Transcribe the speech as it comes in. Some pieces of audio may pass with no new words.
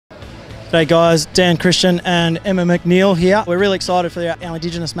G'day guys, Dan Christian and Emma MacNeill here. We're really excited for our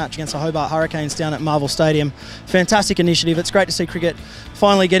Indigenous match against the Hobart Hurricanes down at Marvel Stadium. Fantastic initiative. It's great to see cricket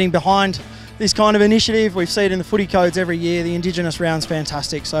finally getting behind this kind of initiative. We see it in the footy codes every year. The Indigenous round's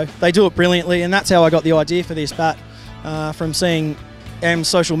fantastic, so they do it brilliantly, and that's how I got the idea for this bat, from seeing Em's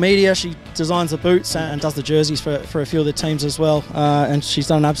social media. She designs the boots and does the jerseys for a few of the teams as well, and she's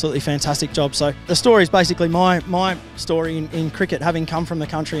done an absolutely fantastic job. So the story is basically my story in cricket, having come from the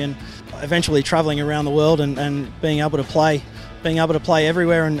country and eventually travelling around the world and being able to play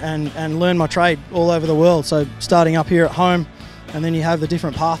everywhere and learn my trade all over the world. So starting up here at home, and then you have the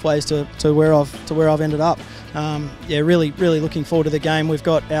different pathways to where I've ended up. Yeah, really looking forward to the game. We've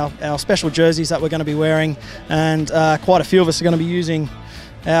got our special jerseys that we're going to be wearing, and quite a few of us are going to be using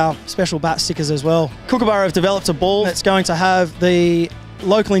our special bat stickers as well. Kookaburra have developed a ball that's going to have the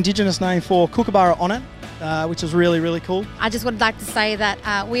local Indigenous name for Kookaburra on it, which is really cool. I just would like to say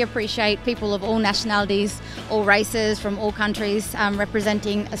that we appreciate people of all nationalities, all races, from all countries,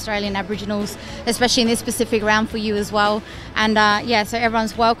 representing Australian Aboriginals, especially in this specific round for you as well. And yeah, so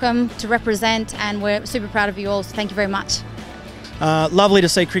everyone's welcome to represent, and we're super proud of you all, so thank you very much. Lovely to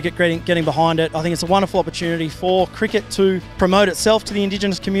see cricket getting behind it. I think it's a wonderful opportunity for cricket to promote itself to the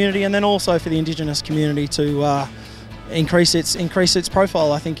Indigenous community, and then also for the Indigenous community to increase its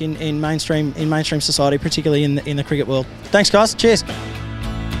profile, I think, in mainstream society, particularly in the cricket world. Thanks guys, cheers.